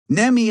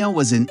Nemea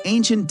was an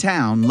ancient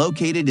town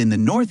located in the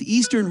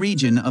northeastern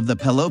region of the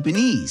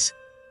Peloponnese.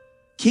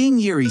 King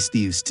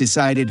Eurystheus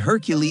decided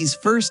Hercules'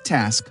 first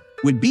task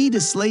would be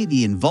to slay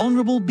the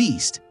invulnerable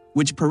beast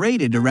which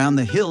paraded around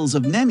the hills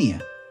of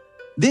Nemea.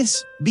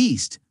 This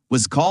beast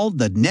was called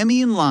the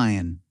Nemean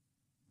lion.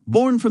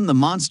 Born from the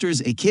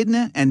monsters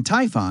Echidna and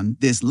Typhon,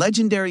 this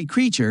legendary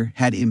creature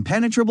had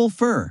impenetrable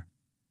fur.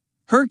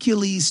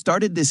 Hercules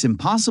started this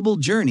impossible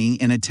journey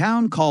in a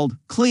town called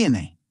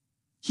Cleone.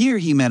 Here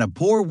he met a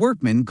poor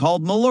workman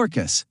called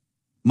Molorchus.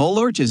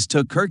 Molorchus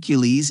took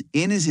Hercules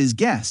in as his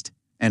guest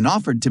and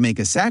offered to make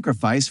a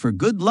sacrifice for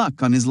good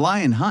luck on his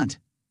lion hunt.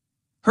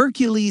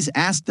 Hercules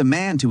asked the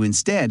man to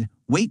instead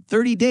wait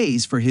 30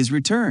 days for his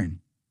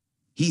return.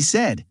 He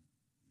said,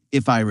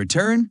 "If I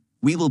return,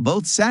 we will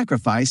both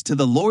sacrifice to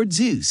the Lord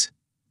Zeus."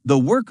 The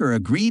worker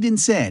agreed and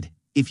said,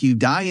 "If you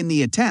die in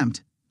the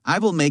attempt, I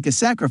will make a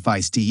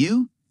sacrifice to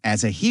you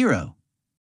as a hero."